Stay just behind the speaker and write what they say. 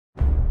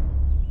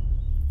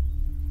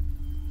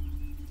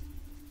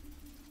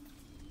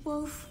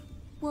Wolf,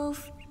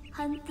 wolf,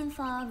 hunt them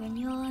far and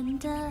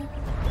yonder.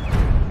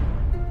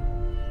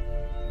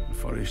 The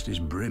forest is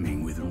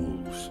brimming with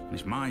wolves.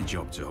 It's my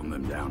job to hunt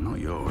them down, not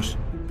yours.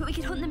 But we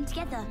could hunt them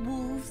together.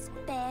 Wolves,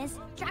 bears,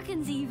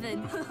 dragons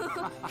even.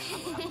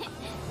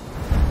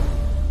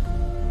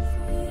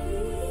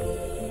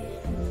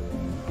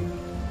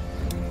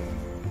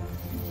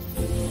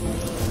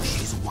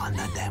 She's one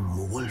of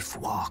them wolf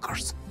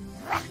walkers.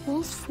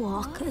 Wolf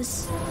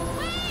walkers?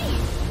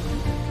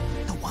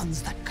 The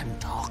ones that can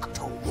talk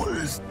to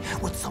wolves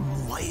with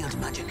some wild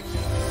magic.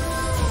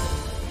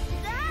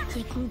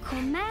 You can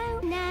come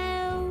out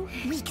now.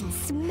 We can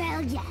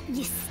smell ya.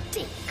 You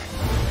stink.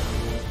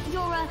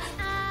 You're a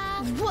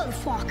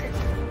wolf walker.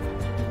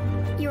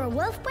 You're a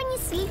wolf when you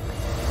sleep.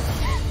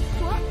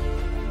 What?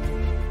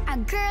 A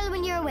girl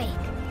when you're awake.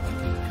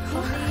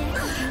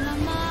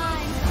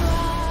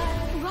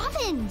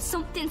 Robin!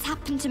 Something's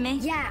happened to me.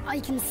 Yeah, I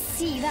can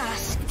see that.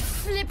 It's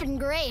flippin'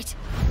 great.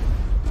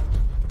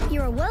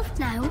 You're a wolf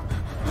now.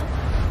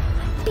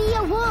 Be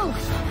a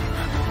wolf.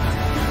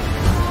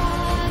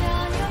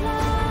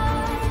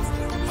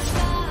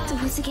 The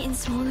woods are getting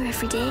smaller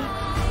every day.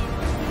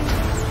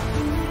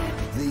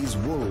 These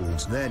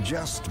wolves, they're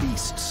just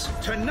beasts.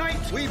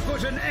 Tonight, we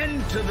put an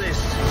end to this.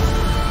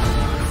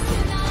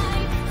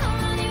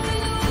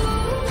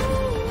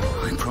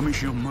 I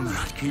promise your mother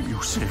I'd keep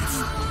you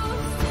safe.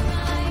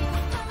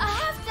 I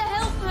have to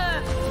help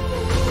her.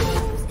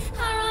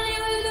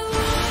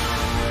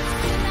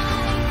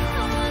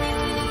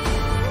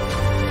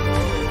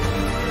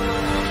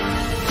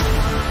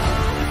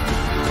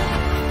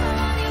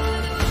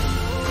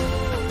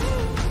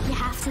 You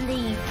have to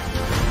leave.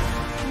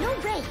 No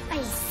way.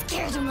 I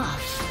scared him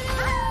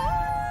off.